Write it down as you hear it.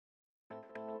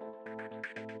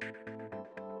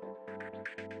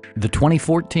The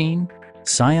 2014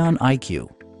 Scion IQ.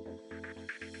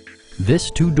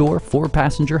 This two-door,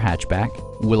 four-passenger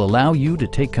hatchback will allow you to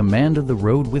take command of the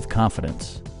road with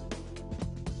confidence.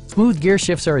 Smooth gear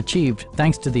shifts are achieved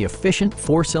thanks to the efficient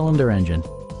four-cylinder engine,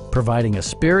 providing a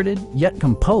spirited yet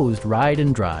composed ride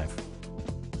and drive.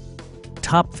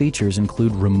 Top features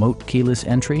include remote keyless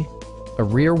entry, a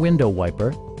rear window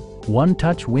wiper,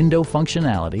 one-touch window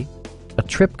functionality, a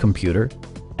trip computer,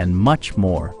 and much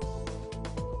more.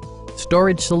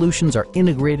 Storage solutions are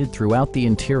integrated throughout the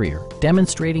interior,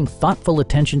 demonstrating thoughtful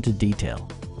attention to detail.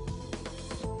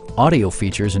 Audio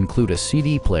features include a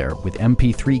CD player with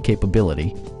MP3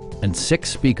 capability and 6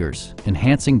 speakers,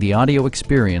 enhancing the audio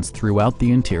experience throughout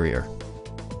the interior.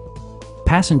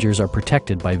 Passengers are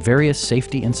protected by various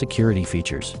safety and security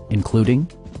features, including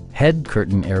head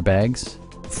curtain airbags,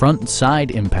 front and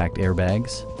side impact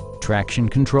airbags, traction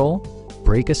control,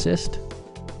 brake assist,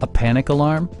 a panic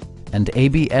alarm, and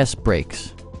ABS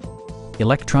brakes.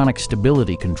 Electronic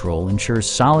stability control ensures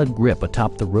solid grip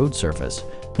atop the road surface,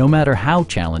 no matter how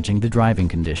challenging the driving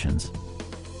conditions.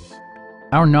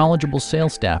 Our knowledgeable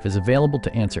sales staff is available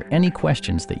to answer any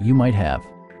questions that you might have.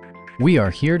 We are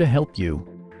here to help you.